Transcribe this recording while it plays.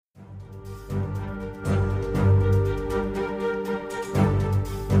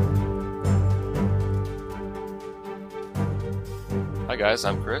Hi guys,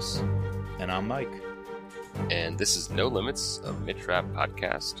 I'm Chris, And I'm Mike. and this is No Limits, a mid-rap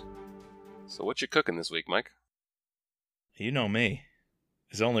podcast. So what you cooking this week, Mike? You know me.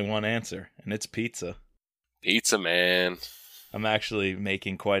 There's only one answer, and it's pizza. Pizza, man. I'm actually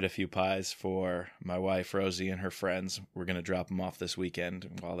making quite a few pies for my wife, Rosie, and her friends. We're going to drop them off this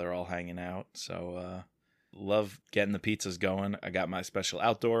weekend while they're all hanging out. So, love getting the pizzas going. I got my special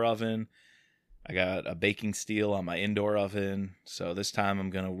outdoor oven. I got a baking steel on my indoor oven. So this time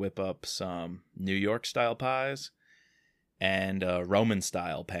I'm going to whip up some New York style pies and Roman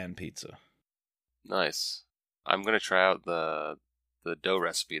style pan pizza. Nice. I'm gonna try out the dough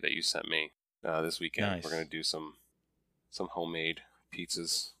recipe that you sent me this weekend. Nice. We're gonna do some homemade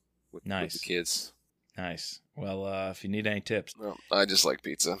pizzas with Nice. the kids. Nice. Well, if you need any tips, Well, I just like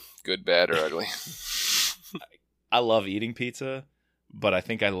pizza, good, bad, or ugly. I love eating pizza, but I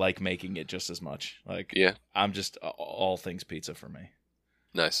think I like making it just as much. Like, Yeah, I'm just all things pizza for me.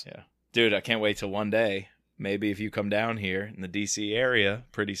 nice. Yeah. Dude, I can't wait till one day. Maybe if you come down here in the DC area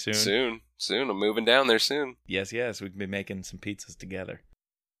pretty soon. Soon. I'm moving down there soon. Yes, we can be making some pizzas together.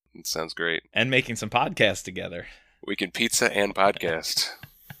 It sounds great. And making some podcasts together. We can pizza and podcast.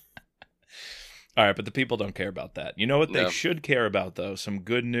 All right, but the people don't care about that. You know what they No. should care about, though? Some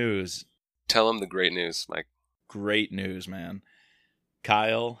good news. Tell them the great news, Mike. Great news, man.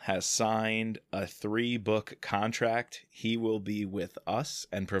 Kyle has signed a 3-book contract. He will be with us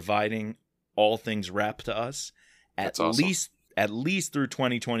and providing all things rap to us That's awesome. at least through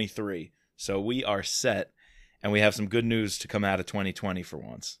 2023. So we are set, and we have some good news to come out of 2020 for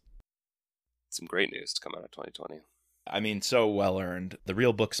once. Some great news to come out of 2020. I mean, so well earned. The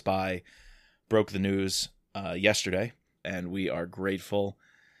Real Book Spy broke the news yesterday, and we are grateful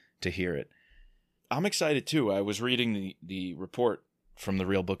to hear it. I'm excited too. I was reading the report from the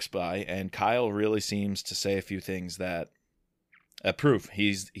Real Book Spy, and Kyle really seems to say a few things that prove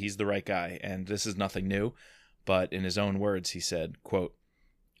he's the right guy, and this is nothing new. But in his own words, he said, quote,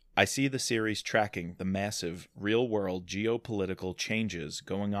 "I see the series tracking the massive real-world geopolitical changes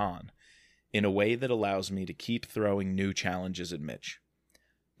going on in a way that allows me to keep throwing new challenges at Mitch.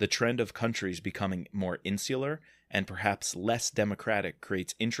 The trend of countries becoming more insular and perhaps less democratic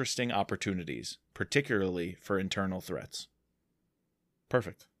creates interesting opportunities, particularly for internal threats."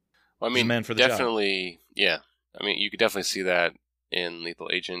 Perfect. Well, I He's the mean, man for the job. definitely, yeah. I mean, you could definitely see that in Lethal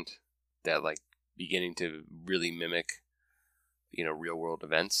Agent, that like beginning to really mimic, real world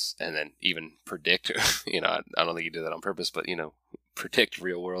events, and then even predict. I don't think he did that on purpose, but predict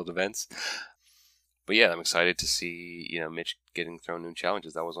real world events. But yeah, I'm excited to see Mitch getting thrown new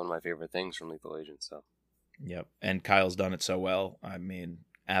challenges. That was one of my favorite things from Lethal Agent. So. Yep. And Kyle's done it so well. I mean,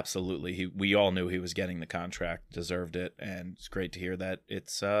 absolutely. We all knew he was getting the contract, deserved it, and it's great to hear that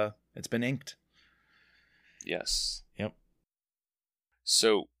it's been inked. Yes. Yep.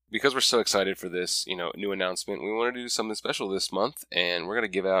 So, because we're so excited for this, new announcement, we wanted to do something special this month, and we're going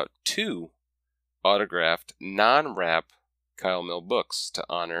to give out 2 autographed non-rap Kyle Mill books to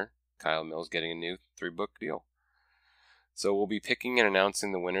honor Kyle Mills getting a new 3-book deal. So we'll be picking and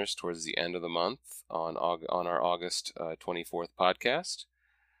announcing the winners towards the end of the month on our August 24th podcast.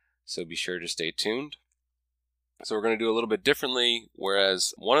 So be sure to stay tuned. So we're going to do a little bit differently,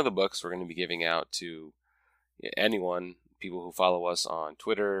 whereas one of the books we're going to be giving out to anyone, people who follow us on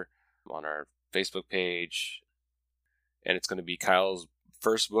Twitter, on our Facebook page, and it's going to be Kyle's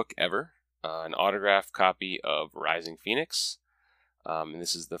first book ever, an autographed copy of Rising Phoenix. And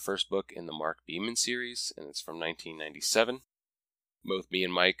this is the first book in the Mark Beeman series, and it's from 1997. Both me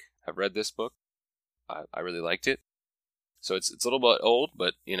and Mike have read this book. I really liked it. So it's a little bit old,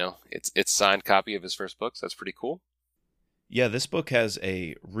 but it's signed copy of his first book, so that's pretty cool. Yeah, this book has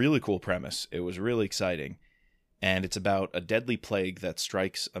a really cool premise. It was really exciting. And it's about a deadly plague that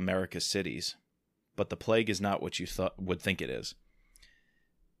strikes America's cities. But the plague is not what you would think it is.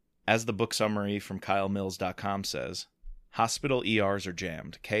 As the book summary from KyleMills.com says, hospital ERs are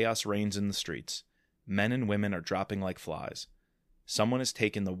jammed. Chaos reigns in the streets. Men and women are dropping like flies. Someone has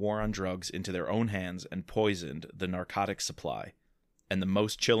taken the war on drugs into their own hands and poisoned the narcotic supply. And the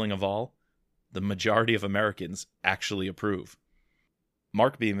most chilling of all, the majority of Americans actually approve.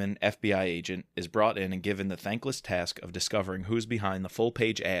 Mark Beeman, FBI agent, is brought in and given the thankless task of discovering who's behind the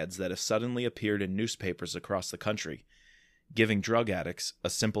full-page ads that have suddenly appeared in newspapers across the country, giving drug addicts a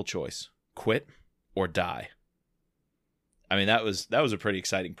simple choice: quit or die. I mean, that was a pretty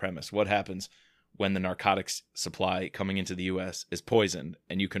exciting premise. What happens when the narcotics supply coming into the U.S. is poisoned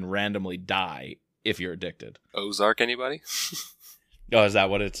and you can randomly die if you're addicted? Ozark, anybody? Oh, is that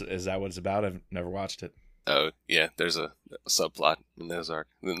what it's about? I've never watched it. Oh, yeah, there's a subplot in Ozark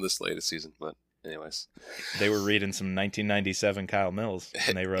in this latest season, but Anyways. They were reading some 1997 Kyle Mills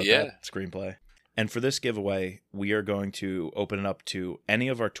when they wrote Yeah. that screenplay. And for this giveaway, we are going to open it up to any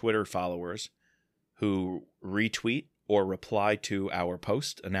of our Twitter followers who retweet or reply to our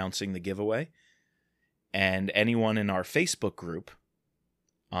post announcing the giveaway, and anyone in our Facebook group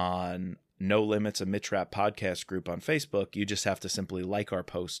on No Limits, a Mitrap podcast group on Facebook. You just have to simply like our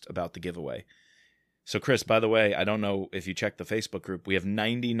post about the giveaway. So, Chris, by the way, I don't know if you checked the Facebook group. We have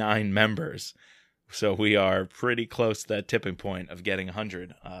 99 members. So we are pretty close to that tipping point of getting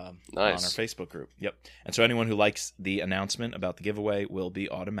 100 on our Facebook group. Yep. And so anyone who likes the announcement about the giveaway will be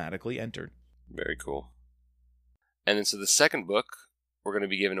automatically entered. Very cool. And then so the second book we're going to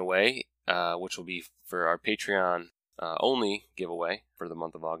be giving away, which will be for our Patreon only giveaway for the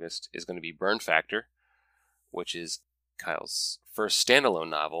month of August, is going to be Burn Factor, which is Kyle's first standalone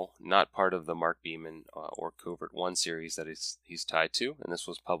novel, not part of the Mark Beeman or Covert One series that he's tied to, and this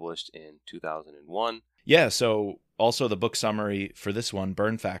was published in 2001. Yeah, so also the book summary for this one,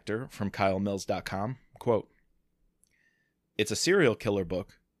 Burn Factor, from KyleMills.com, quote, "It's a serial killer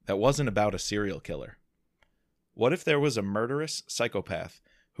book that wasn't about a serial killer. What if there was a murderous psychopath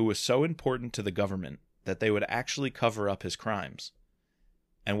who was so important to the government that they would actually cover up his crimes?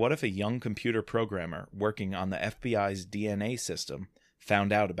 And what if a young computer programmer working on the FBI's DNA system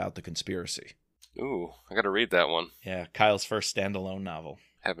found out about the conspiracy?" Ooh, I got to read that one. Yeah, Kyle's first standalone novel.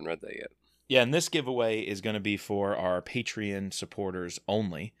 Haven't read that yet. Yeah, and this giveaway is going to be for our Patreon supporters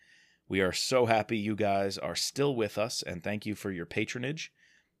only. We are so happy you guys are still with us, and thank you for your patronage.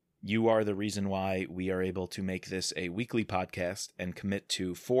 You are the reason why we are able to make this a weekly podcast and commit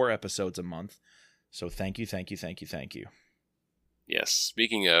to 4 episodes a month. So thank you, thank you, thank you, thank you. Yes,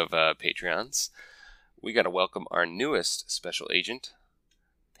 speaking of Patreons, we got to welcome our newest special agent,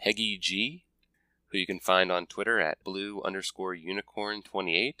 Peggy G, who you can find on Twitter at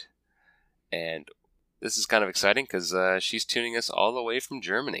blue_unicorn28. And this is kind of exciting because she's tuning us all the way from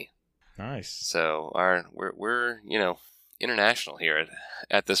Germany. Nice. So we're international here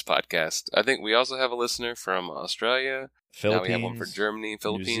at this podcast. I think we also have a listener from Australia. Philippines. Now we have one for Germany,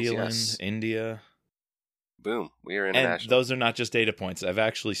 Philippines, New Zealand, yes. India. Boom, we are international. And those are not just data points. I've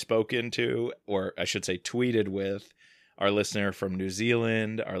actually spoken to, or I should say tweeted with, our listener from New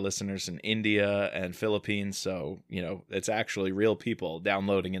Zealand, our listeners in India and Philippines. So, it's actually real people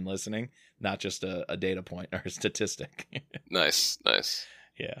downloading and listening, not just a data point or a statistic. Nice.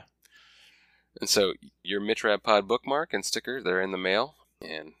 Yeah. And so your Mitrap Pod bookmark and sticker, they're in the mail.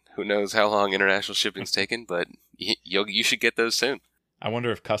 And who knows how long international shipping's taken, but you should get those soon. I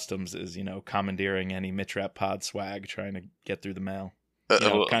wonder if Customs is, commandeering any Mitrap Pod swag trying to get through the mail.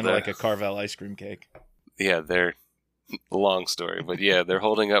 Kind of like a Carvel ice cream cake. Yeah, they're a long story, but yeah, they're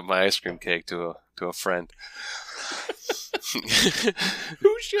holding up my ice cream cake to a friend.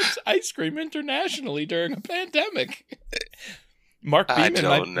 Who ships ice cream internationally during a pandemic? Mark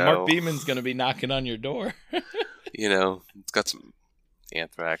Beeman. Mark Beeman's going to be knocking on your door. It's got some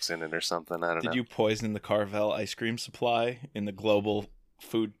anthrax in it or something. I don't know. Did you poison the Carvel ice cream supply in the global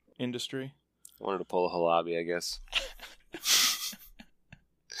food industry? I wanted to pull a Halabi, I guess.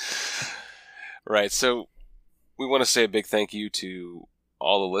 Right, so we want to say a big thank you to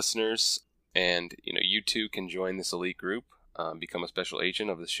all the listeners, and you too can join this elite group, become a special agent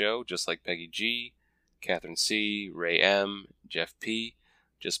of the show, just like Peggy G, Catherine C, Ray M, Jeff P,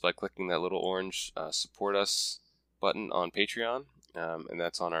 just by clicking that little orange support us button on Patreon, and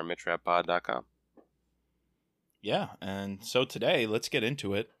that's on our mitrappod.com. Yeah, and so today, let's get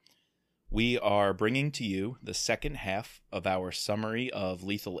into it. We are bringing to you the second half of our summary of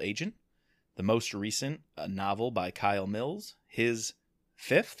Lethal Agent, the most recent novel by Kyle Mills, his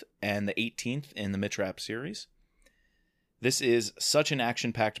 5th and the 18th in the Mitrap series. This is such an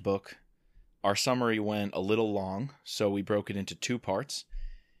action-packed book. Our summary went a little long, so we broke it into 2 parts.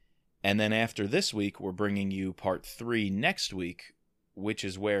 And then after this week, we're bringing you part 3 next week, which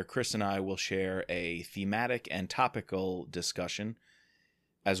is where Chris and I will share a thematic and topical discussion,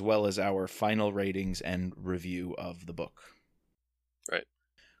 as well as our final ratings and review of the book. Right.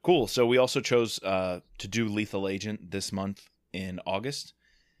 Cool. So we also chose to do Lethal Agent this month in August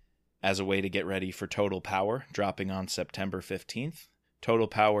as a way to get ready for Total Power, dropping on September 15th. Total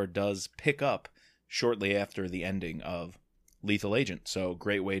Power does pick up shortly after the ending of Lethal Agent. So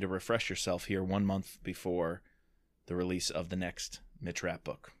great way to refresh yourself here 1 month before the release of the next Mitrap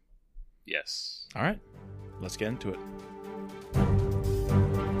book. Yes. All right. Let's get into it.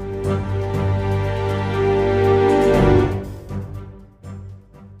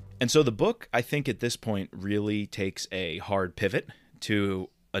 And so the book, I think at this point, really takes a hard pivot to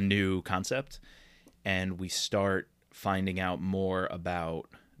a new concept. And we start finding out more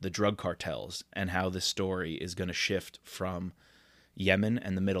about the drug cartels and how this story is going to shift from Yemen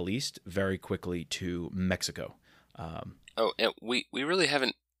and the Middle East very quickly to Mexico. And we really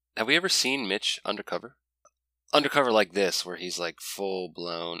haven't. Have we ever seen Mitch undercover? Undercover like this, where he's like full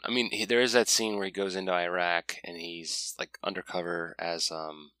blown. I mean, there is that scene where he goes into Iraq and he's like undercover as a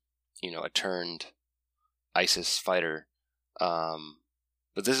turned ISIS fighter.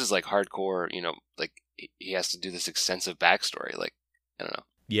 But this is like hardcore. Like he has to do this extensive backstory. Like, I don't know.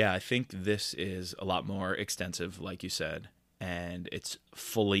 Yeah, I think this is a lot more extensive, like you said, and it's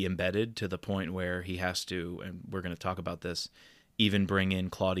fully embedded to the point where he has to, and we're going to talk about this, even bring in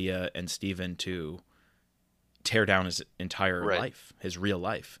Claudia and Stephen to tear down his entire life, his real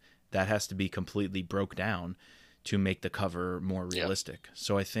life. That has to be completely broke down to make the cover more realistic. Yeah.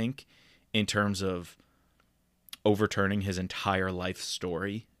 So I think in terms of overturning his entire life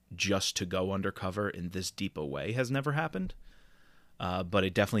story just to go undercover in this deep a way has never happened. But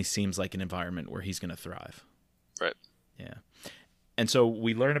it definitely seems like an environment where he's going to thrive. Right. Yeah. And so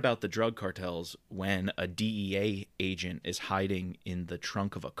we learn about the drug cartels when a DEA agent is hiding in the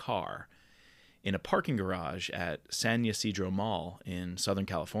trunk of a car in a parking garage at San Ysidro Mall in Southern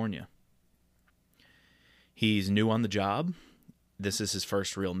California. He's new on the job. This is his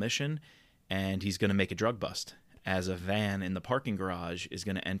first real mission, and he's going to make a drug bust, as a van in the parking garage is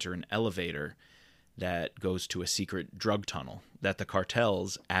going to enter an elevator that goes to a secret drug tunnel that the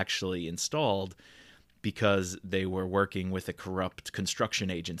cartels actually installed because they were working with a corrupt construction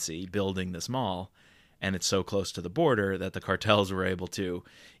agency building this mall. And it's so close to the border that the cartels were able to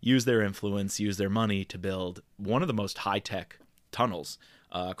use their influence, use their money to build one of the most high-tech tunnels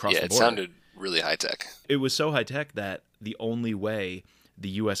across the border. Yeah, it sounded really high-tech. It was so high-tech that the only way the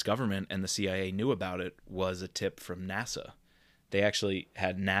U.S. government and the CIA knew about it was a tip from NASA. They actually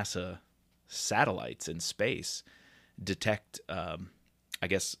had NASA satellites in space detect, a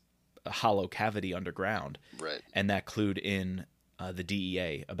hollow cavity underground. Right. And that clued in the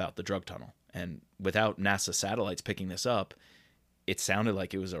DEA about the drug tunnel. And without NASA satellites picking this up, it sounded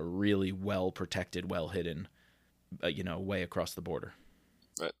like it was a really well-protected, well-hidden, way across the border.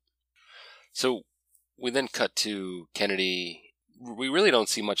 Right. So we then cut to Kennedy. We really don't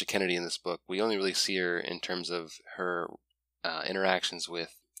see much of Kennedy in this book. We only really see her in terms of her interactions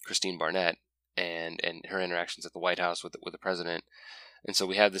with Christine Barnett and her interactions at the White House with the president. And so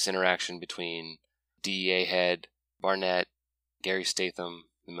we have this interaction between DEA head, Barnett, Gary Statham,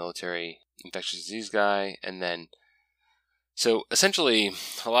 the military infectious disease guy, and then so essentially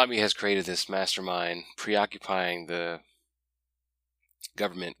Halabi has created this mastermind preoccupying the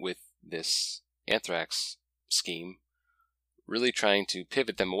government with this anthrax scheme, really trying to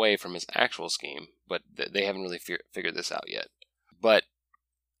pivot them away from his actual scheme, but they haven't really figured this out yet. But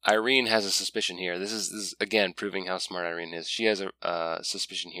Irene has a suspicion here. This is again proving how smart Irene is. She has a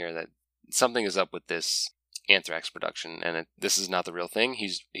suspicion here that something is up with this anthrax production, and this is not the real thing.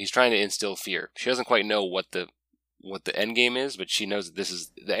 He's trying to instill fear. She doesn't quite know what the end game is, but she knows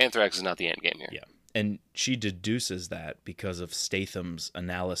that the anthrax is not the end game here. Yeah, and she deduces that because of Statham's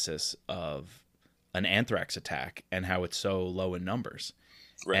analysis of an anthrax attack and how it's so low in numbers.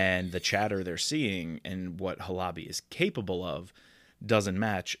 Right. And the chatter they're seeing and what Halabi is capable of doesn't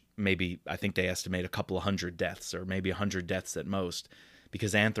match. Maybe, I think they estimate a couple of hundred deaths, or maybe 100 deaths at most,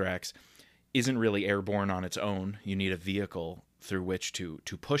 because anthrax isn't really airborne on its own. You need a vehicle through which to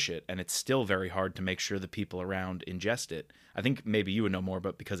push it, and it's still very hard to make sure the people around ingest it. I think maybe you would know more,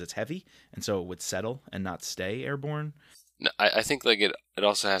 but because it's heavy, and so it would settle and not stay airborne. No, I think like it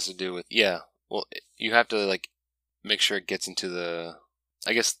also has to do with, you have to make sure it gets into the,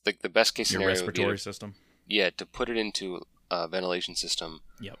 I guess the best case scenario your respiratory system. Yeah, to put it into a ventilation system.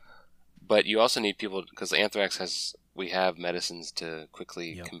 Yep. But you also need people, because anthrax we have medicines to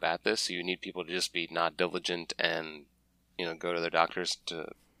quickly combat this, so you need people to just be not diligent and, go to their doctors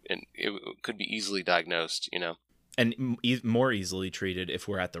and it could be easily diagnosed, And more easily treated if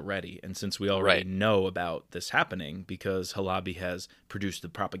we're at the ready. And since we already know about this happening, because Halabi has produced the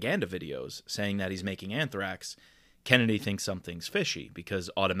propaganda videos saying that he's making anthrax, Kennedy thinks something's fishy,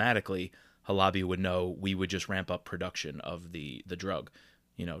 because automatically Halabi would know we would just ramp up production of the drug,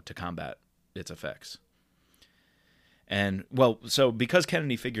 to combat its effects. And, so because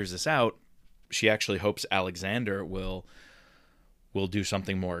Kennedy figures this out, she actually hopes Alexander will do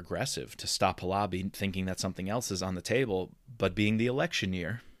something more aggressive to stop Halabi, thinking that something else is on the table. But being the election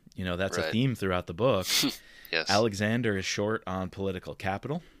year, that's a theme throughout the book. Yes. Alexander is short on political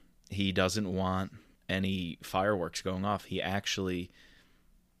capital. He doesn't want any fireworks going off. He actually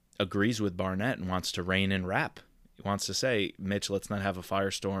agrees with Barnett and wants to rein in rap. He wants to say, Mitch, let's not have a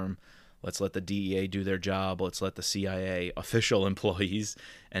firestorm. Let's let the DEA do their job. Let's let the CIA official employees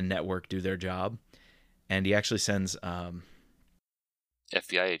and network do their job. And he actually sends FBI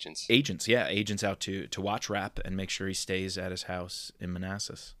agents. Agents out to watch Rapp and make sure he stays at his house in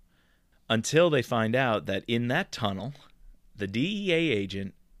Manassas. Until they find out that in that tunnel, the DEA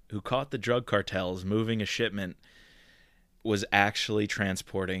agent who caught the drug cartels moving a shipment was actually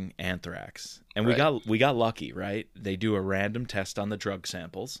transporting anthrax. And we got lucky, right? They do a random test on the drug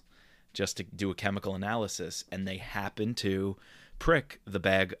samples just to do a chemical analysis, and they happen to prick the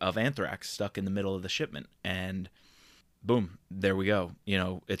bag of anthrax stuck in the middle of the shipment. And boom, there we go. You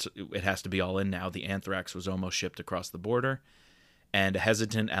know, it has to be all in now. The anthrax was almost shipped across the border, and a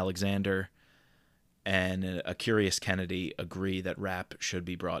hesitant Alexander and a curious Kennedy agree that Rapp should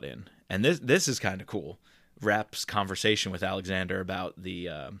be brought in. And this is kind of cool. Rapp's conversation with Alexander about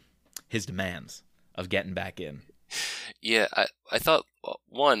his demands of getting back in. Yeah, I thought,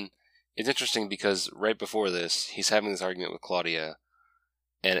 one, it's interesting because right before this, he's having this argument with Claudia,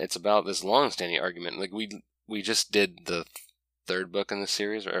 and it's about this long-standing argument. Like, we just did the third book in the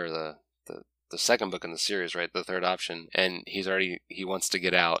series, or the second book in the series, right? The third option, and he wants to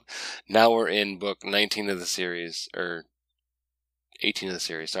get out. Now we're in book 19 of the series, or 18 of the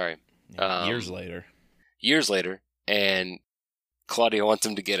series, sorry. Yeah, years later, and Claudia wants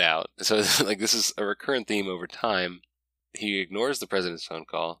him to get out. So, like, this is a recurrent theme over time. He ignores the president's phone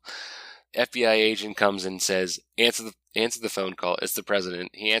call. FBI agent comes and says, answer the phone call. It's the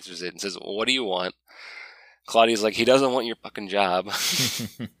president. He answers it and says, well, what do you want? Claudia's like, he doesn't want your fucking job.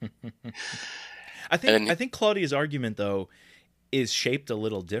 I think Claudia's argument, though, is shaped a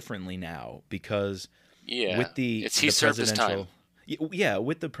little differently now because with he served his time. Yeah,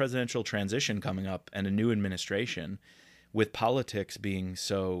 with the presidential transition coming up and a new administration, with politics being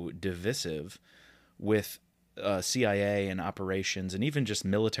so divisive, with CIA and operations and even just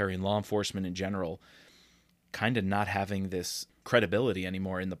military and law enforcement in general kind of not having this credibility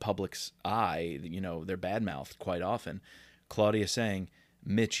anymore in the public's eye, you know, they're badmouthed quite often. Claudia saying,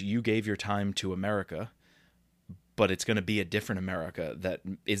 Mitch, you gave your time to America, but it's going to be a different America that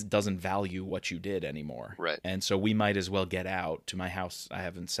doesn't value what you did anymore. Right. And so we might as well get out to my house I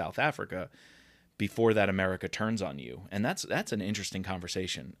have in South Africa before that America turns on you. And that's an interesting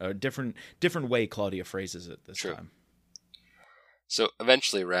conversation, a different way Claudia phrases it this time. So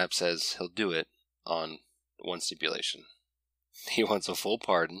eventually Rapp says he'll do it on one stipulation. He wants a full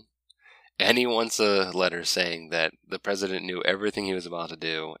pardon, and he wants a letter saying that the president knew everything he was about to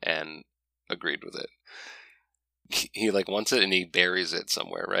do and agreed with it. He wants it and he buries it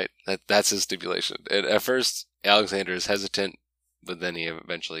somewhere, right? That's his stipulation. And at first, Alexander is hesitant, but then he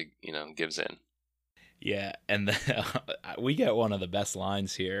eventually, gives in. Yeah, and we get one of the best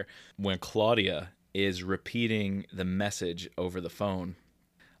lines here when Claudia is repeating the message over the phone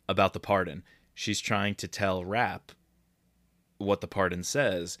about the pardon. She's trying to tell Rapp what the pardon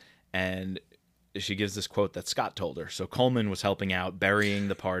says, and she gives this quote that Scott told her. So Coleman was helping out, burying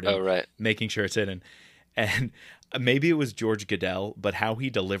the pardon, making sure it's hidden. And maybe it was George Goodell, but how he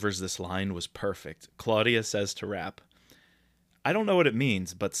delivers this line was perfect. Claudia says to Rapp, I don't know what it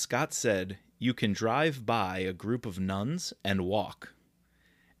means, but Scott said you can drive by a group of nuns and walk.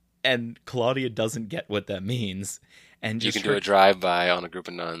 And Claudia doesn't get what that means. And you can do a drive-by on a group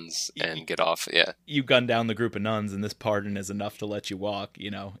of nuns and get off, yeah. You gun down the group of nuns, and this pardon is enough to let you walk,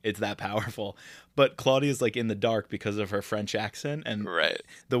 It's that powerful. But Claudia's, in the dark because of her French accent. And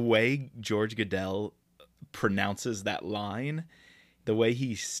the way George Goodell pronounces that line, the way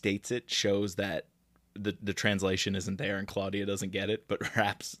he states it shows that the translation isn't there and Claudia doesn't get it. But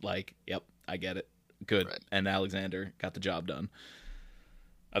Rapp's like, yep, I get it. Good. Right. And Alexander got the job done.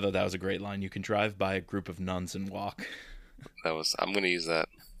 I thought that was a great line. You can drive by a group of nuns and walk. I'm going to use that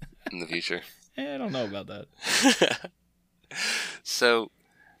in the future. I don't know about that. So,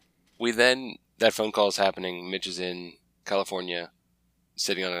 that phone call is happening. Mitch is in California,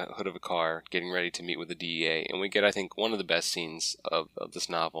 sitting on a hood of a car, getting ready to meet with the DEA. And we get, I think, one of the best scenes of this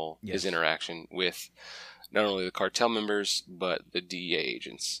novel, his interaction with not only the cartel members, but the DEA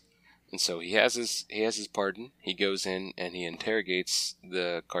agents. And so he has his pardon. He goes in and he interrogates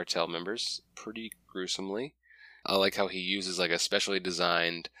the cartel members pretty gruesomely. I like how he uses a specially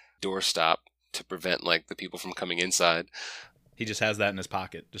designed doorstop to prevent the people from coming inside. He just has that in his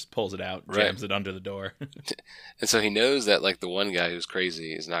pocket, just pulls it out, jams it under the door. And so he knows that the one guy who's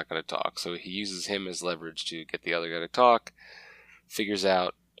crazy is not going to talk. So he uses him as leverage to get the other guy to talk, figures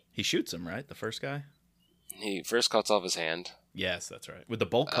out. He shoots him, right? The first guy? He first cuts off his hand. Yes, that's right. With the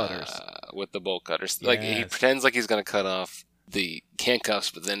bolt cutters. Yes. He pretends like he's going to cut off the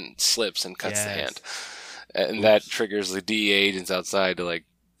handcuffs, but then slips and cuts the hand. And that triggers the DEA agents outside to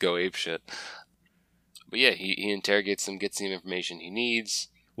go apeshit. But yeah, he interrogates him, gets the information he needs.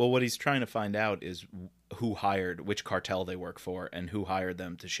 Well, what he's trying to find out is who hired, which cartel they work for, and who hired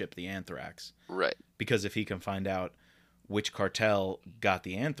them to ship the anthrax. Right. Because if he can find out which cartel got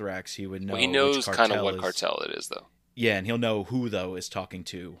the anthrax, he would know. Well, he knows kind of what cartel it is, though. Yeah, and he'll know who, though, is talking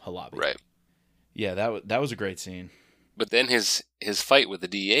to Halabi. Right. Yeah, that was a great scene. But then his fight with the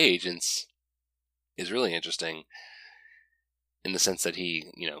DEA agents is really interesting in the sense that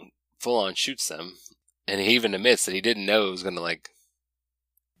he, full on shoots them. And he even admits that he didn't know it was going to,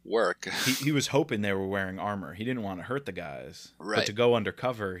 work. He was hoping they were wearing armor. He didn't want to hurt the guys. Right. But to go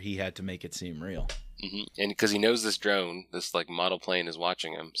undercover, he had to make it seem real. Mm-hmm. And because he knows this drone, this model plane is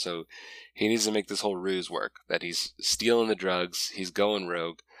watching him, so he needs to make this whole ruse work. That he's stealing the drugs, he's going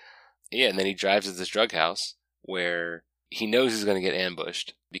rogue. Yeah, and then he drives to this drug house where he knows he's going to get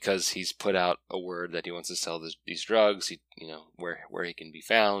ambushed because he's put out a word that he wants to sell these drugs. Where he can be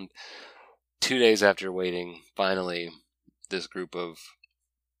found. 2 days after waiting, finally, this group of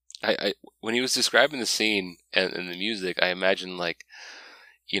when he was describing the scene and the music, I imagined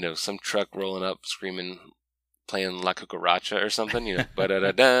some truck rolling up, screaming, playing La Cucaracha or something,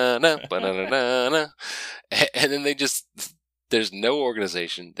 ba-da-da-da-da, ba-da-da-da-da. And then there's no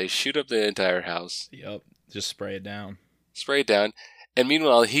organization. They shoot up the entire house. Yep, just spray it down. And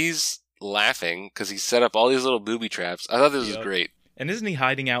meanwhile, he's laughing because he set up all these little booby traps. I thought this was great. And isn't he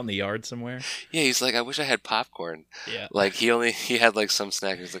hiding out in the yard somewhere? Yeah, he's like, I wish I had popcorn. Yeah. He had some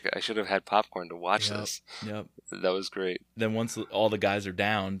snack. He's like, I should have had popcorn to watch this. Yep. That was great. Then once all the guys are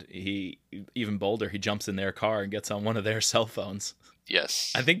downed, he jumps in their car and gets on one of their cell phones.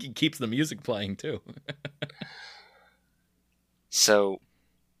 Yes. I think he keeps the music playing too. So,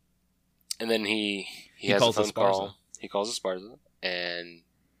 and then he has a phone call. He calls Esparza, and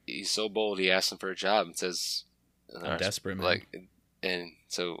he's so bold. He asks him for a job and says, "I'm desperate, man." And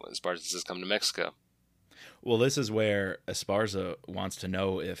so Esparza says, "Come to Mexico." Well, this is where Esparza wants to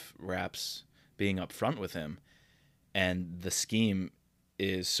know if Rapp's being upfront with him, and the scheme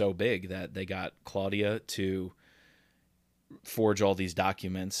is so big that they got Claudia to forge all these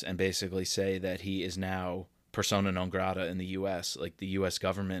documents and basically say that he is now persona non grata in the U.S. Like the U.S.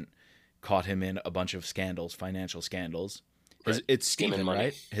 government caught him in a bunch of scandals, financial scandals. Right. It's Stephen,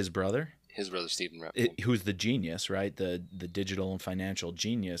 right? His brother? His brother, Stephen Rapp. Who's the genius, right? The digital and financial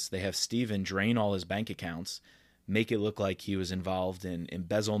genius. They have Stephen drain all his bank accounts, make it look like he was involved in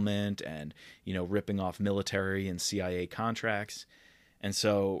embezzlement and, ripping off military and CIA contracts. And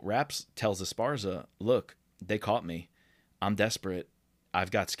so Raps tells Esparza, look, they caught me. I'm desperate.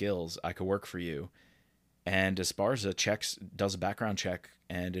 I've got skills. I could work for you. And Esparza does a background check,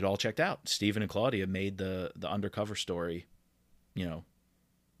 and it all checked out. Stephen and Claudia made the undercover story,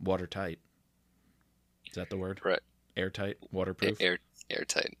 watertight. Is that the word? Right. Airtight, waterproof.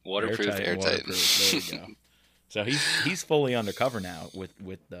 Airtight, waterproof, airtight. Waterproof. There you go. So he's fully undercover now with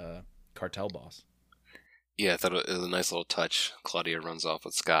the cartel boss. Yeah, I thought it was a nice little touch. Claudia runs off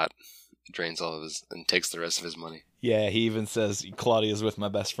with Scott, drains all of his, and takes the rest of his money. Yeah, he even says Claudia's with my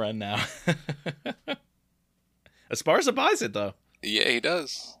best friend now. Esparza buys it though. Yeah, he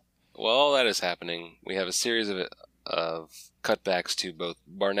does. While all that is happening, we have a series of cutbacks to both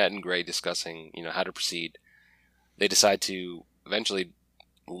Barnett and Gray discussing, how to proceed. They decide to eventually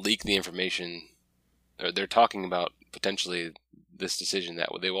leak the information, or they're talking about potentially this decision that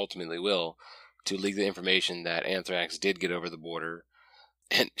they ultimately will, to leak the information that anthrax did get over the border.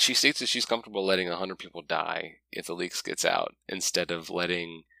 And she states that she's comfortable letting 100 people die if the leaks gets out, instead of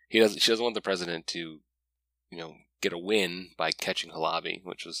she doesn't want the president to, get a win by catching Halabi,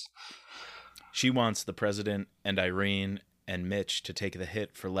 which was... She wants the president and Irene and Mitch to take the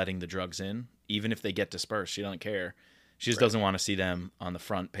hit for letting the drugs in, even if they get dispersed. She doesn't care. She just doesn't want to see them on the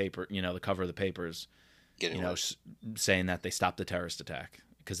front paper, the cover of the papers, saying that they stopped the terrorist attack,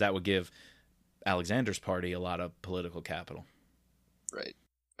 because that would give Alexander's party a lot of political capital. Right.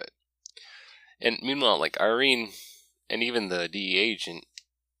 And meanwhile, Irene and even the DEA agent,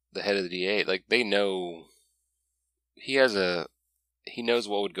 the head of the DEA, they know he knows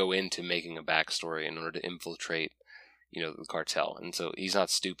what would go into making a backstory in order to infiltrate, the cartel. And so he's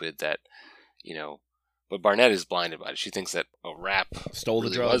not stupid that, but Barnett is blinded by it. She thinks that Rapp stole the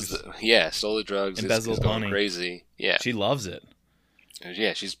drugs. Stole the drugs. Embezzled money. Crazy. Yeah. She loves it.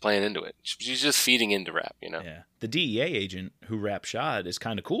 Yeah, she's playing into it. She's just feeding into Rapp, Yeah. The DEA agent who Rapp shot is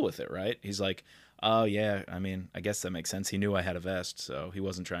kind of cool with it, right? He's like, oh, yeah, I guess that makes sense. He knew I had a vest, so he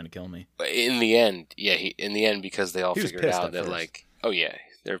wasn't trying to kill me. But in the end, because they all figured out that,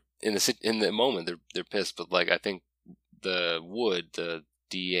 they're in the moment, they're pissed, but, I think the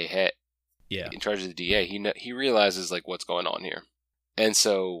DEA head, in charge of the DEA, he realizes, what's going on here. And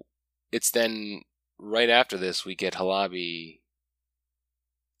so it's then right after this we get Halabi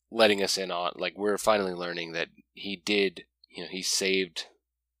letting us in on, like, we're finally learning that he did, he saved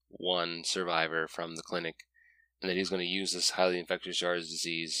one survivor from the clinic, and that he's going to use this highly infectious Jars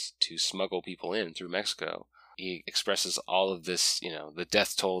disease to smuggle people in through Mexico. He expresses all of this, the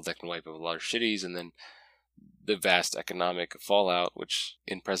death toll that can wipe out large cities, and then the vast economic fallout, which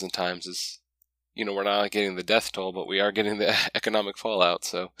in present times is, we're not getting the death toll, but we are getting the economic fallout.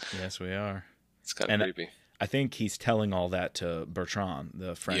 So yes, we are. It's kind of creepy. I think he's telling all that to Bertrand,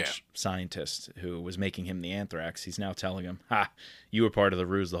 the French scientist who was making him the anthrax. He's now telling him, you were part of the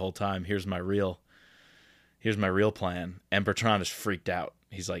ruse the whole time. Here's my real plan. And Bertrand is freaked out.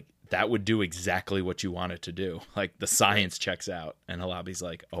 He's like, that would do exactly what you want it to do. Like, the science checks out. And Halabi's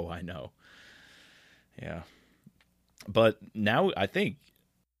like, oh, I know. Yeah. But now I think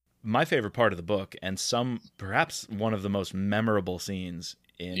my favorite part of the book, and perhaps one of the most memorable scenes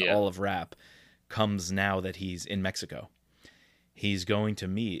in all of rap, comes now that he's in Mexico. He's going to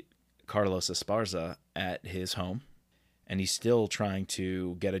meet Carlos Esparza at his home, and he's still trying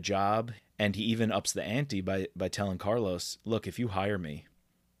to get a job. And he even ups the ante by telling Carlos, look, if you hire me,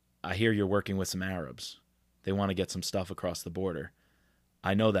 I hear you're working with some Arabs. They want to get some stuff across the border.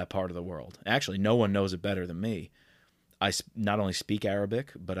 I know that part of the world. Actually, no one knows it better than me. I not only speak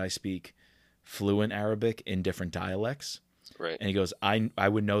Arabic, but I speak fluent Arabic in different dialects. Right. And he goes, I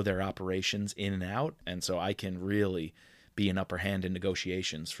would know their operations in and out, and so I can really be an upper hand in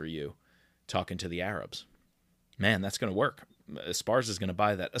negotiations for you, talking to the Arabs. Man, that's going to work. Esparza's going to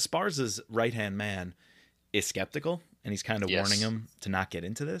buy that. Esparza's right-hand man is skeptical, and he's kind of warning him to not get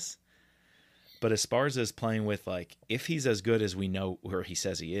into this. But Esparza is playing with, like, if he's as good as we know, or he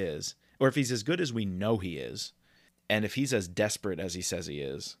says he is, or if he's as good as we know he is, and if he's as desperate as he says he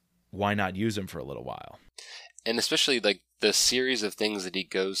is, why not use him for a little while? And especially, like, the series of things that he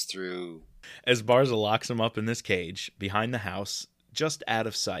goes through. Esparza locks him up in this cage behind the house, just out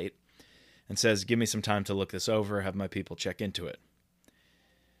of sight, and says, give me some time to look this over, have my people check into it.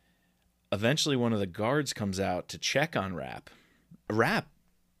 Eventually, one of the guards comes out to check on Rap. Rap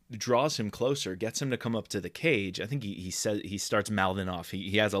draws him closer, gets him to come up to the cage. I think he says, he starts mouthing off.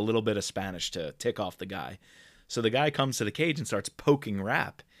 He has a little bit of Spanish to tick off the guy. So the guy comes to the cage and starts poking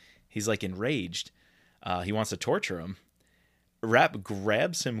Rap. He's like enraged. He wants to torture him. Rap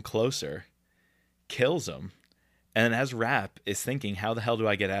grabs him closer, kills him, and as Rap is thinking, how the hell do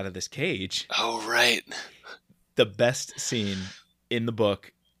I get out of this cage? Oh, right. The best scene in the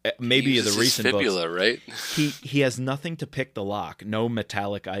book, maybe the recent fibula, books. Right? He has nothing to pick the lock, no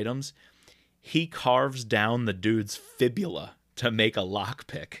metallic items. He carves down the dude's fibula to make a lock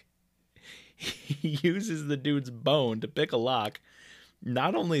pick. He uses the dude's bone to pick a lock.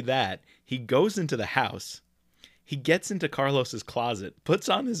 Not only that, he goes into the house. He gets into Carlos's closet, puts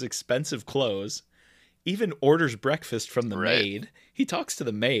on his expensive clothes, even orders breakfast from the maid. He talks to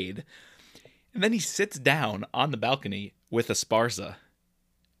the maid. And then he sits down on the balcony with Esparza.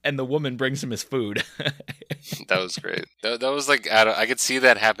 And the woman brings him his food. That was great. That was like, I could see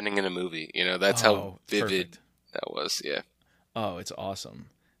that happening in a movie. That's how vivid perfect. That was. Yeah. Oh, it's awesome.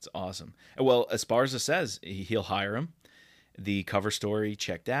 It's awesome. Well, Esparza says he'll hire him. The cover story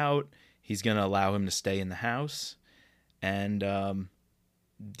checked out. He's going to allow him to stay in the house. And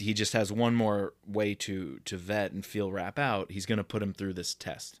he just has one more way to vet and feel Rap out. He's going to put him through this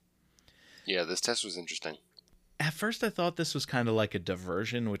test. Yeah, this test was interesting. At first, I thought this was kind of like a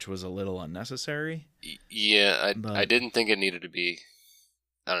diversion, which was a little unnecessary. Yeah, I didn't think it needed to be.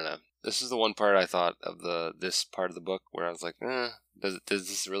 I don't know. This is the one part I thought of this part of the book where I was like, does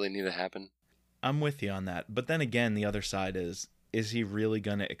this really need to happen? I'm with you on that. But then again, the other side is he really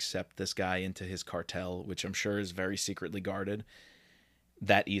going to accept this guy into his cartel, which I'm sure is very secretly guarded,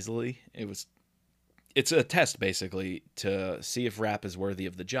 that easily? It's a test, basically, to see if Rap is worthy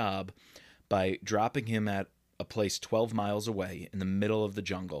of the job by dropping him at a place 12 miles away in the middle of the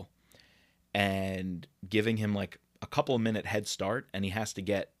jungle and giving him like a couple of minute head start, and he has to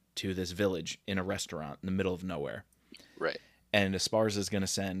get to this village in a restaurant in the middle of nowhere. Right. And Esparza is going to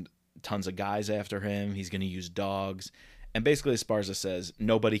send tons of guys after him. He's going to use dogs. And basically Esparza says,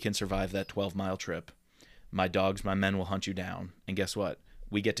 nobody can survive that 12-mile trip. My dogs, my men will hunt you down. And guess what?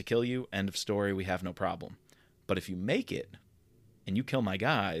 We get to kill you. End of story. We have no problem. But if you make it and you kill my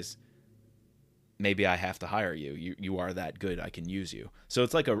guys, maybe I have to hire you. You are that good. I can use you. So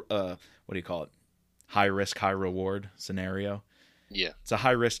it's like a what do you call it? High risk, high reward scenario. Yeah. It's a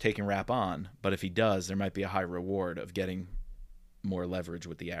high risk taking Rap on, but if he does, there might be a high reward of getting more leverage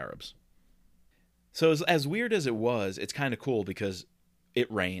with the Arabs. So as weird as it was, it's kind of cool because it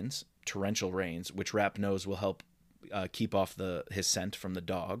rains, torrential rains, which Rap knows will help keep off his scent from the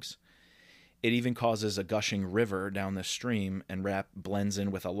dogs. It even causes a gushing river down the stream, and Rap blends in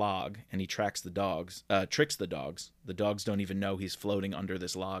with a log, and he tricks the dogs. The dogs don't even know he's floating under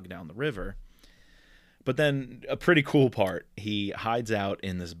this log down the river. But then a pretty cool part, he hides out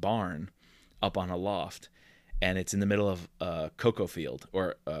in this barn up on a loft, and it's in the middle of a cocoa field,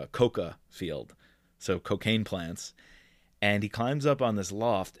 or a coca field, so cocaine plants. And he climbs up on this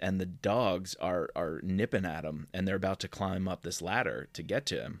loft, and the dogs are nipping at him, and they're about to climb up this ladder to get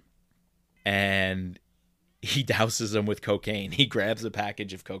to him. And he douses them with cocaine. He grabs a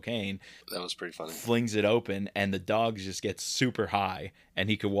package of cocaine. That was pretty funny. Flings it open, and the dogs just get super high, and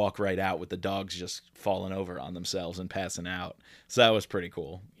he could walk right out with the dogs just falling over on themselves and passing out. So that was pretty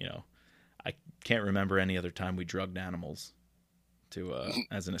cool. I can't remember any other time we drugged animals to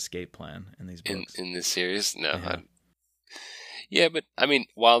as an escape plan in these books. In this series? No. Yeah, but I mean,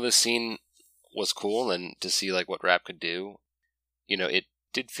 while this scene was cool and to see like what Rap could do, it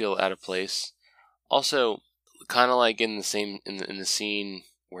did feel out of place. Also, kind of like in the scene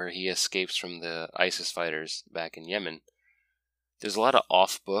where he escapes from the ISIS fighters back in Yemen, there's a lot of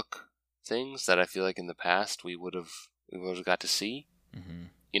off-book things that I feel like in the past we would have got to see.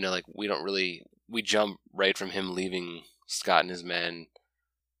 Mm-hmm. Like we jump right from him leaving Scott and his men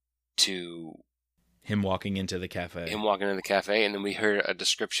to him walking into the cafe. And then we heard a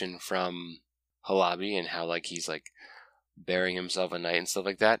description from Halabi and how like he's like burying himself at night and stuff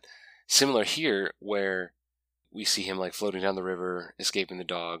like that. Similar here, where we see him like floating down the river, escaping the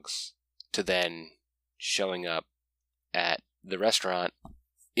dogs, to then showing up at the restaurant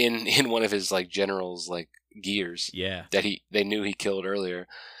in one of his like general's like gears. Yeah. That they knew he killed earlier.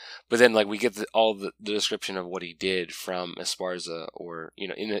 But then like we get all the description of what he did from Esparza, or in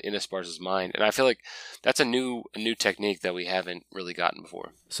Esparza's mind. And I feel like that's a new technique that we haven't really gotten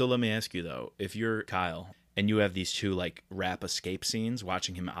before. So let me ask you though, if you're Kyle and you have these two like Rap escape scenes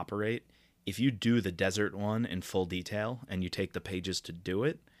watching him operate, if you do the desert one in full detail and you take the pages to do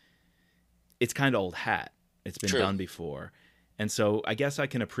it, it's kind of old hat. It's been done before. And so I guess I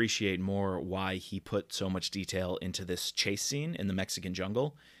can appreciate more why he put so much detail into this chase scene in the Mexican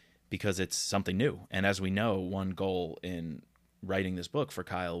jungle, because it's something new. And as we know, one goal in writing this book for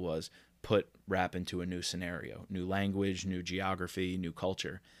Kyle was put Rap into a new scenario, new language, new geography, new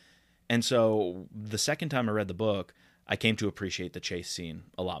culture. And so the second time I read the book, I came to appreciate the chase scene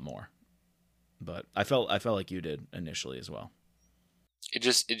a lot more. But I felt like you did initially as well. It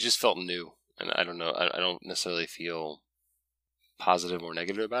just felt new, and I don't know. I don't necessarily feel positive or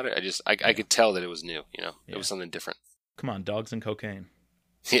negative about it. I could tell that it was new. It was something different. Come on, dogs and cocaine.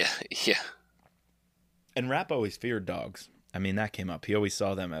 Yeah. And Rap always feared dogs. I mean, that came up. He always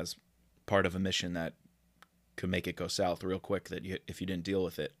saw them as part of a mission that could make it go south real quick if you didn't deal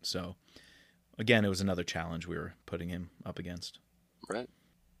with it. So, again, it was another challenge we were putting him up against. Right.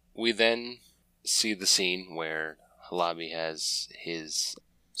 We then see the scene where Halabi has his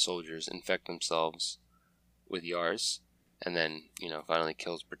soldiers infect themselves with Yars, and then, finally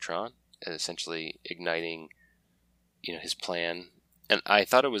kills Bertrand, essentially igniting, his plan. And I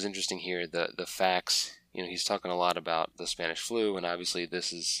thought it was interesting here, the facts. He's talking a lot about the Spanish flu, and obviously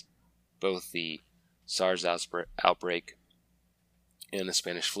this is both the SARS outbreak and the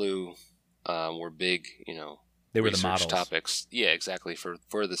Spanish flu were big, they were the models. Topics. Yeah, exactly,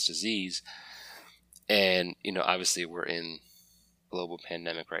 for this disease. And, obviously we're in global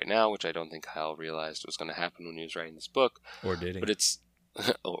pandemic right now, which I don't think Kyle realized was going to happen when he was writing this book. Or did he? But it's,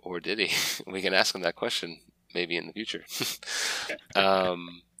 or did he? We can ask him that question maybe in the future.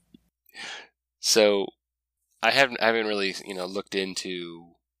 So I haven't really, looked into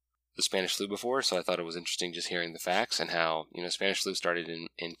the Spanish flu before, so I thought it was interesting just hearing the facts and how, Spanish flu started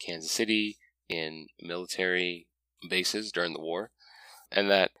in Kansas City, in military bases during the war,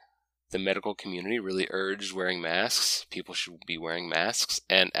 and that the medical community really urged wearing masks. People should be wearing masks.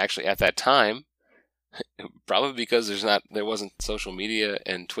 And actually at that time, probably because there wasn't social media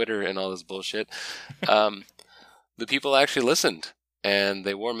and Twitter and all this bullshit, the people actually listened and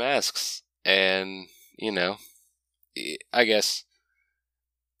they wore masks. And, I guess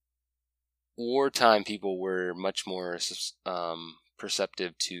wartime people were much more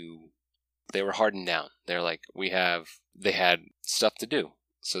perceptive to, they were hardened down. They're like, they had stuff to do.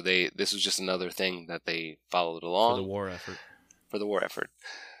 So this was just another thing that they followed along. For the war effort.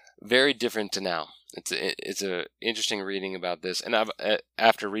 Very different to now. It's a interesting reading about this. And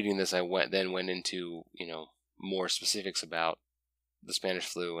after reading this, I went into, more specifics about the Spanish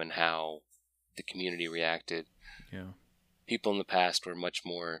flu and how the community reacted. Yeah. People in the past were much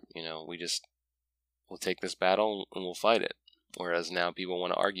more, we'll take this battle and we'll fight it. Whereas now people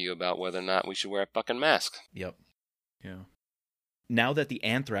want to argue about whether or not we should wear a fucking mask. Yep. Yeah. Now that the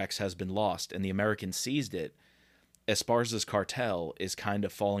anthrax has been lost and the Americans seized it, Esparza's cartel is kind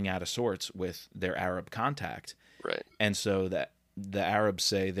of falling out of sorts with their Arab contact. Right. And so that the Arabs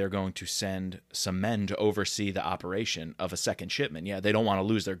say they're going to send some men to oversee the operation of a second shipment. Yeah, they don't want to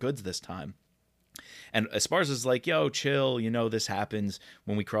lose their goods this time. And Esparza's like, yo, chill, this happens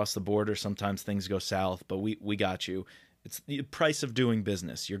when we cross the border. Sometimes things go south, but we got you. It's the price of doing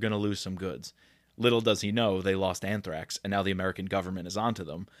business. You're going to lose some goods. Little does he know they lost anthrax, and now the American government is onto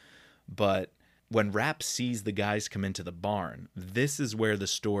them. But when Rapp sees the guys come into the barn, this is where the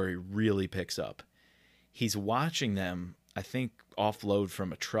story really picks up. He's watching them, I think, offload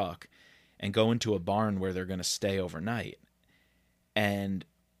from a truck and go into a barn where they're going to stay overnight. And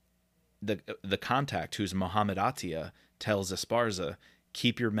the contact, who's Mohammed Atia, tells Esparza,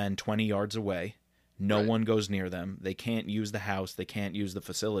 keep your men 20 yards away. No one goes near them. They can't use the house. They can't use the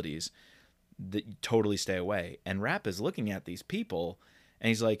facilities. Totally stay away. And Rapp is looking at these people, and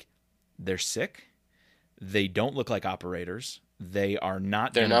he's like, they're sick. They don't look like operators. They are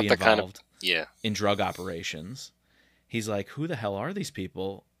not going to be involved in drug operations. He's like, who the hell are these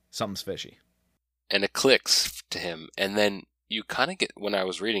people? Something's fishy. And it clicks to him. And then you kind of get, when I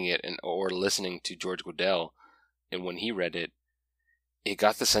was reading it or listening to George Guidall, and when he read it, it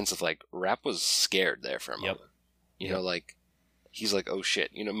got the sense of like Rapp was scared there for a moment. You know, like he's like, oh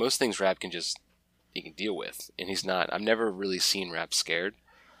shit. Most things Rapp can deal with, and he's not. I've never really seen Rapp scared,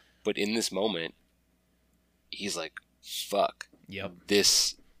 but in this moment, he's like, fuck. Yep.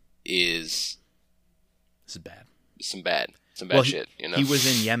 This is bad. Some bad shit. He was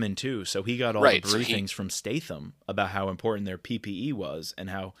in Yemen too, so he got all the briefings from Statham about how important their PPE was and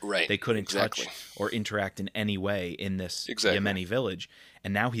how they couldn't touch or interact in any way in this Yemeni village.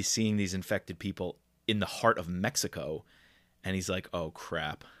 And now he's seeing these infected people in the heart of Mexico, and he's like, oh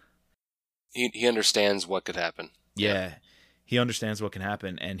crap. He understands what could happen. Yeah. He understands what can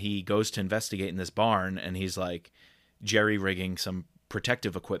happen, and he goes to investigate in this barn, and he's like jerry-rigging some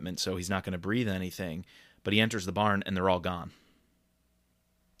protective equipment so he's not going to breathe anything. But he enters the barn, and they're all gone.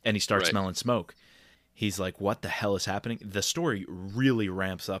 And he starts smelling smoke. He's like, what the hell is happening? The story really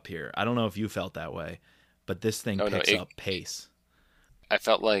ramps up here. I don't know if you felt that way, but this thing picks up pace. I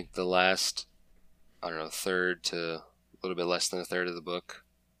felt like the last, third to a little bit less than a third of the book,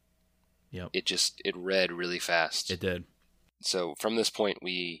 it read really fast. It did. So from this point,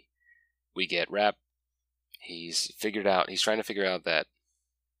 we get Rapp. He's trying to figure out that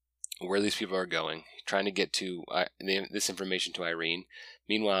where these people are going, trying to get to this information to Irene.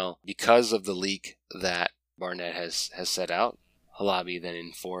 Meanwhile, because of the leak that Barnett has set out, Halabi then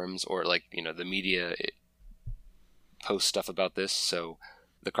informs, or the media posts stuff about this. So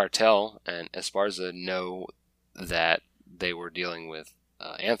the cartel and Esparza know that they were dealing with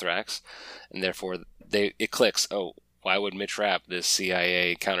anthrax, and therefore it clicks. Oh, why would Mitch Rapp, this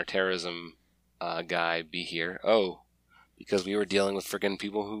CIA counterterrorism guy, be here? Oh, because we were dealing with freaking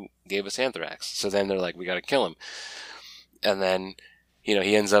people who gave us anthrax. So then they're like, we got to kill him. And then,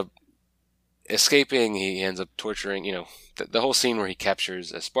 he ends up escaping. He ends up torturing. The whole scene where he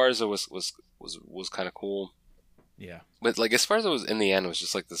captures Esparza was kind of cool. Yeah. But Esparza was, in the end, was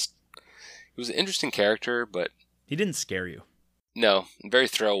just like this. He was an interesting character, but he didn't scare you. No, very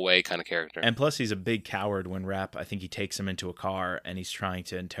throwaway kind of character. And plus, he's a big coward. When Rapp, I think he takes him into a car and he's trying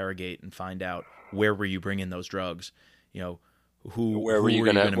to interrogate and find out, where were you bringing those drugs? Where were you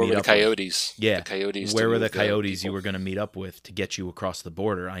going to meet up with? Coyotes? Yeah, the coyotes. Where were the coyotes you were going to meet up with to get you across the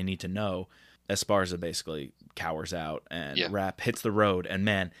border? I need to know. Esparza basically cowers out, and Rapp hits the road. And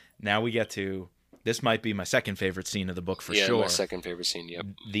man, now we get to, this might be my second favorite scene of the book for sure. Yeah, my second favorite scene. Yep.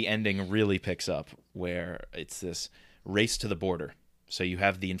 The ending really picks up where it's this race to the border. So you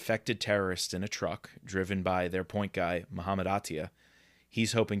have the infected terrorists in a truck driven by their point guy, Mohammed Atia.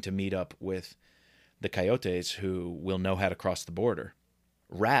 He's hoping to meet up with the coyotes who will know how to cross the border.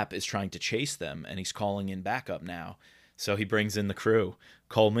 Rapp is trying to chase them, and he's calling in backup now. So he brings in the crew.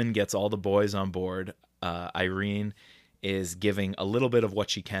 Coleman gets all the boys on board. Irene is giving a little bit of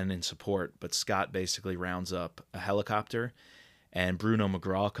what she can in support, but Scott basically rounds up a helicopter, and Bruno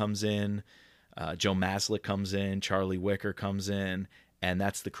McGraw comes in. Joe Maslick comes in. Charlie Wicker comes in, and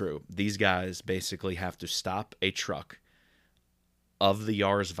that's the crew. These guys basically have to stop a truck of the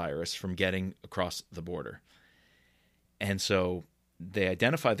Yars virus from getting across the border. And so they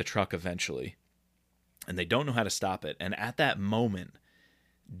identify the truck eventually, and they don't know how to stop it. And at that moment,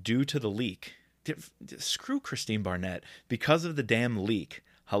 due to the leak, screw Christine Barnett, because of the damn leak,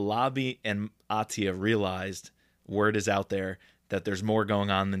 Halabi and Atia realized, word is out there, that there's more going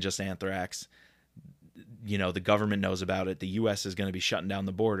on than just anthrax. The government knows about it. The U.S. is going to be shutting down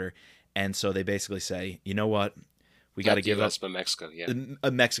the border. And so they basically say, you know what? We got to Not the give US, up. but Mexico, yeah.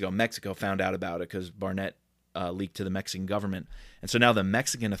 Mexico found out about it because Barnett leaked to the Mexican government. And so now the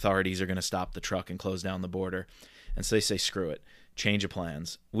Mexican authorities are going to stop the truck and close down the border. And so they say, screw it, change of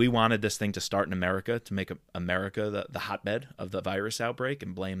plans. We wanted this thing to start in America, to make America the hotbed of the virus outbreak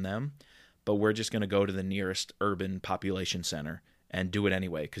and blame them. But we're just going to go to the nearest urban population center and do it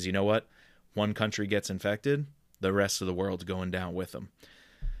anyway. Because you know what? One country gets infected, the rest of the world's going down with them.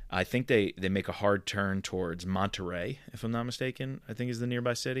 I think they make a hard turn towards Monterrey, if I'm not mistaken, I think is the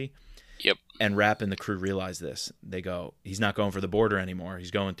nearby city. Yep. And Rapp and the crew realize this. They go, he's not going for the border anymore.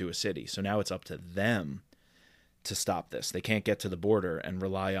 He's going through a city. So now it's up to them to stop this. They can't get to the border and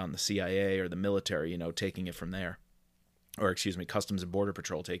rely on the CIA or the military, taking it from there. Or, excuse me, Customs and Border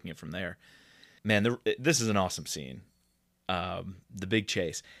Patrol taking it from there. Man, this is an awesome scene. The big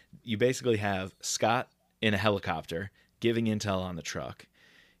chase. You basically have Scott in a helicopter giving intel on the truck.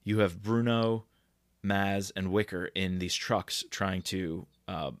 You have Bruno, Maz, and Wicker in these trucks trying to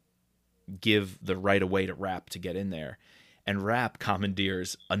give the right of way to Rapp to get in there. And Rapp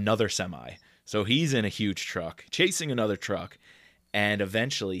commandeers another semi. So he's in a huge truck, chasing another truck. And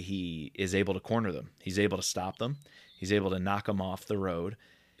eventually he is able to corner them. He's able to stop them. He's able to knock them off the road.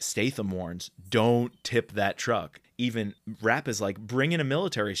 Statham warns, don't tip that truck. Even Rapp is like, bring in a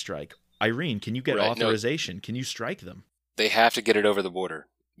military strike. Irene, can you get authorization? No. Can you strike them? They have to get it over the border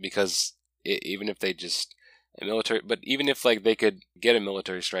because even if they just but even if like they could get a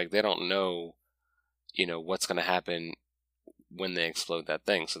military strike, they don't know, what's going to happen when they explode that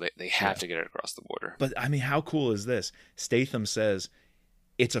thing. So they have to get it across the border. But I mean, how cool is this? Statham says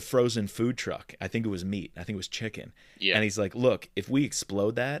it's a frozen food truck. I think it was meat. I think it was chicken. Yeah. And he's like, look, if we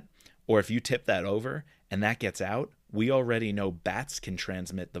explode that, or if you tip that over and that gets out, we already know bats can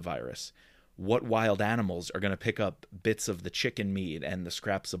transmit the virus. What wild animals are going to pick up bits of the chicken meat and the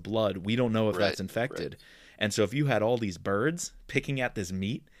scraps of blood? We don't know if that's infected. Right. And so if you had all these birds picking at this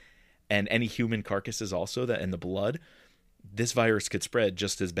meat and any human carcasses also that in the blood, this virus could spread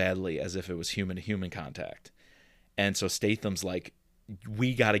just as badly as if it was human-to-human contact. And so Statham's like,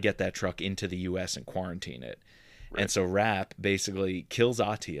 we got to get that truck into the U.S. and quarantine it. Right. And so Rapp basically kills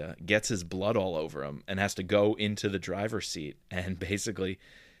Atia, gets his blood all over him, and has to go into the driver's seat and basically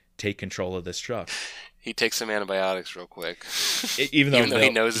take control of this truck. He takes some antibiotics real quick. Even though he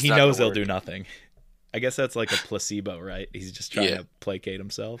knows they'll do nothing. I guess that's like a placebo, right? He's just trying to placate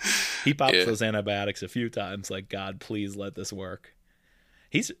himself. He pops those antibiotics a few times, like, God, please let this work.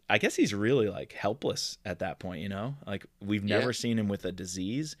 I guess he's really like helpless at that point, Like we've never seen him with a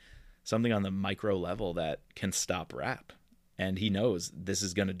disease, something on the micro level that can stop Rapp. And he knows this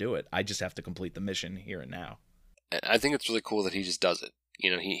is going to do it. I just have to complete the mission here and now. I think it's really cool that he just does it.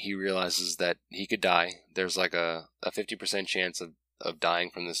 He realizes that he could die. There's like a 50% chance of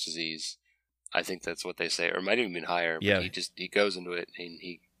dying from this disease. I think that's what they say, or it might even be higher. But yeah. He goes into it, and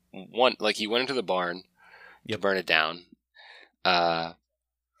he went into the barn to burn it down.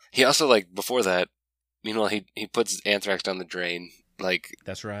 He also, before that, meanwhile, he puts anthrax down the drain.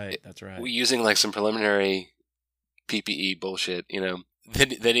 That's right. Using, some preliminary PPE bullshit,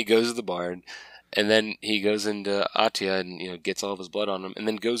 Then he goes to the barn, and then he goes into Atia and, gets all of his blood on him, and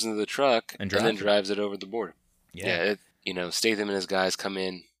then goes into the truck, and then drives it over the border. Yeah. Statham and his guys come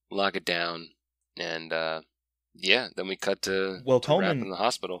in, lock it down, and, then we cut to Rapp in the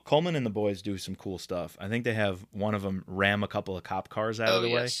hospital. Coleman and the boys do some cool stuff. I think they have one of them ram a couple of cop cars out of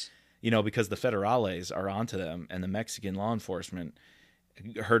the way. Because the Federales are onto them, and the Mexican law enforcement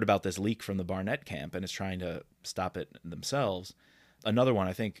heard about this leak from the Barnett camp and is trying to stop it themselves. Another one,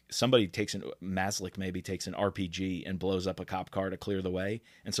 I think somebody Maslik maybe takes an RPG and blows up a cop car to clear the way.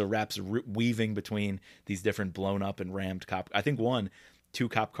 And so Rapp's weaving between these different blown up and rammed cop. I think two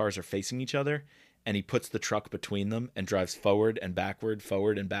cop cars are facing each other, and he puts the truck between them and drives forward and backward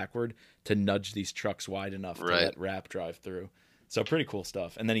to nudge these trucks wide enough to let Rapp drive through. So pretty cool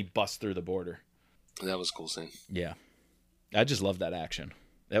stuff. And then he busts through the border. That was a cool scene. Yeah. I just love that action.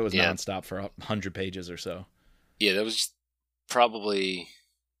 That was nonstop for 100 pages or so. Yeah, that was probably,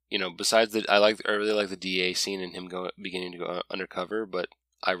 besides that, I really like the DA scene and him beginning to go undercover, but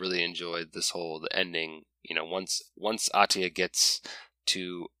I really enjoyed the ending. Once Atia gets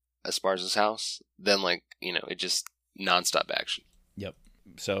to Esparza's house, then it just nonstop action. Yep.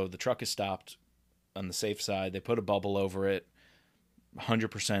 So the truck is stopped on the safe side. They put a bubble over it.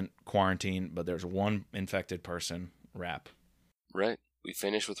 100% quarantine, but there's one infected person, Rapp. Right. We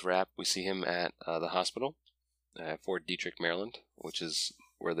finish with Rapp. We see him at the hospital at Fort Detrick, Maryland, which is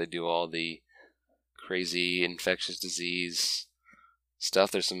where they do all the crazy infectious disease stuff.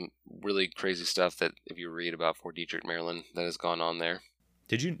 There's some really crazy stuff that if you read about Fort Detrick, Maryland, that has gone on there.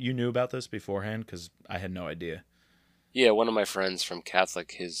 Did you knew about this beforehand? Because I had no idea. Yeah, one of my friends from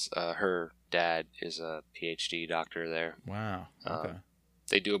Catholic, her dad is a PhD doctor there. Wow. Okay.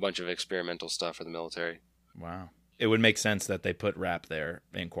 They do a bunch of experimental stuff for the military. Wow. It would make sense that they put Rapp there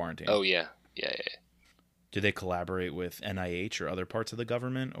in quarantine. Oh, yeah. Yeah. Do they collaborate with NIH or other parts of the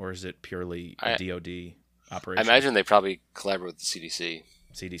government, or is it purely a DoD operation? I imagine they probably collaborate with the CDC.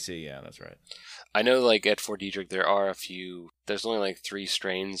 CDC, yeah, that's right. I know, like, at Fort Detrick, there's only, like, 3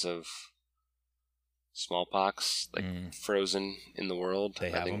 strains of smallpox, like, frozen in the world.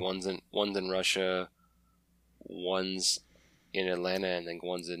 They have them? One's in Russia, one's in Atlanta, and then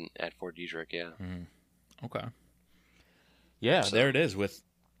one's at Fort Detrick, yeah. Okay. Yeah, so there it is with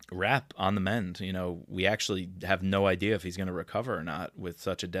Rapp on the mend. You know, we actually have no idea if he's going to recover or not with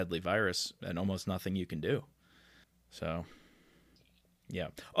such a deadly virus and almost nothing you can do. So, yeah.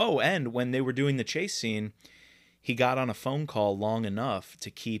 Oh, and when they were doing the chase scene, he got on a phone call long enough to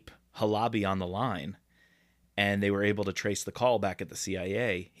keep Halabi on the line, and they were able to trace the call back at the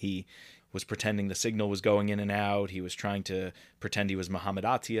CIA. He was pretending the signal was going in and out. He was trying to pretend he was Muhammad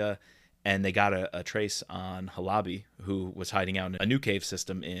Atia, and they got a trace on Halabi, who was hiding out in a new cave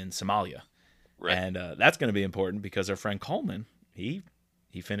system in Somalia. Right. And that's going to be important because our friend Coleman, he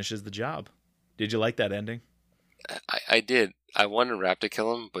finishes the job. Did you like that ending? I did. I wanted Rapp to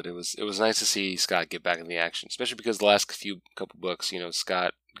kill him, but it was nice to see Scott get back in the action, especially because the last couple books, you know,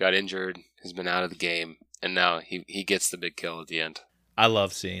 Scott got injured, has been out of the game, and now he gets the big kill at the end. I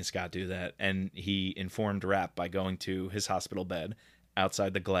love seeing Scott do that, and he informed Rapp by going to his hospital bed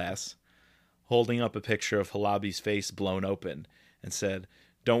outside the glass, holding up a picture of Halabi's face blown open, and said,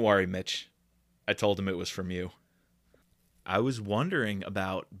 "Don't worry, Mitch. I told him it was from you." I was wondering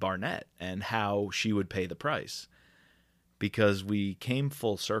about Barnett and how she would pay the price, because we came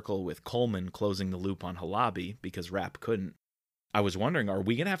full circle with Coleman closing the loop on Halabi because Rapp couldn't. I was wondering, are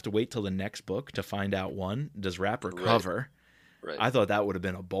we going to have to wait till the next book to find out, one, does Rapp recover? Right. I thought that would have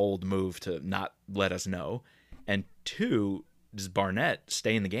been a bold move to not let us know. And 2, does Barnett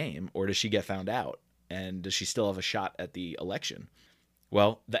stay in the game, or does she get found out? And does she still have a shot at the election?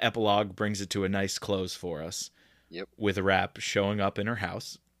 Well, the epilogue brings it to a nice close for us. Yep. With Rapp showing up in her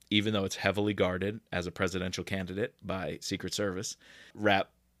house, even though it's heavily guarded as a presidential candidate by Secret Service. Rapp,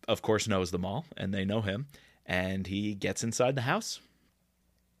 of course, knows them all, and they know him. And he gets inside the house,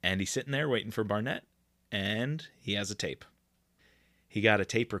 and he's sitting there waiting for Barnett, and he has a tape. He got a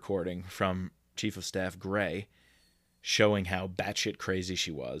tape recording from Chief of Staff Gray showing how batshit crazy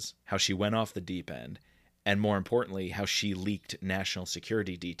she was, how she went off the deep end, and more importantly, how she leaked national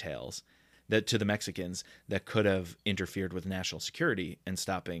security details that to the Mexicans that could have interfered with national security and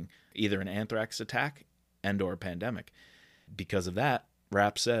stopping either an anthrax attack and or a pandemic. Because of that,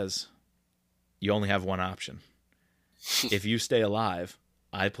 Rapp says, you only have one option. If you stay alive,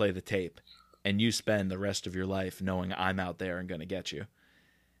 I play the tape, and you spend the rest of your life knowing I'm out there and going to get you.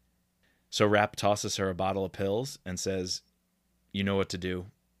 So Rapp tosses her a bottle of pills and says, you know what to do.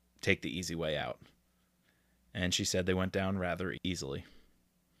 Take the easy way out. And she said they went down rather easily.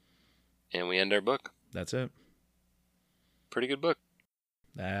 And we end our book. That's it. Pretty good book.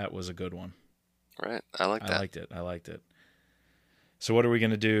 That was a good one. Right. I like that. I liked it. So what are we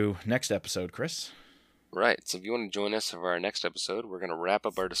going to do next episode, Chris? Right. So if you want to join us for our next episode, we're going to wrap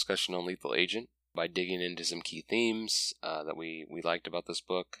up our discussion on Lethal Agent by digging into some key themes that we liked about this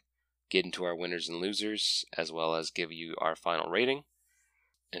book, get into our winners and losers, as well as give you our final rating,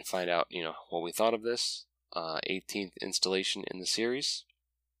 and find out, what we thought of this 18th installation in the series,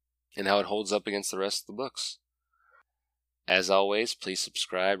 and how it holds up against the rest of the books. As always, please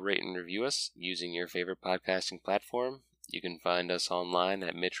subscribe, rate, and review us using your favorite podcasting platform. You can find us online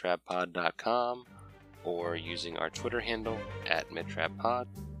at mitchrappod.com or using our Twitter handle at mitchrappod.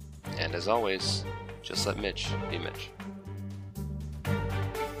 And as always, just let Mitch be Mitch.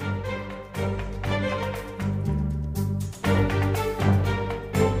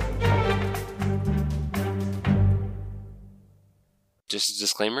 Just a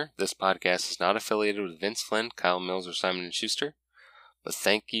disclaimer, this podcast is not affiliated with Vince Flynn, Kyle Mills, or Simon & Schuster, but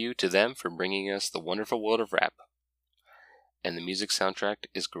thank you to them for bringing us the wonderful world of rap. And the music soundtrack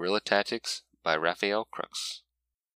is Guerrilla Tactics by Raphael Crooks.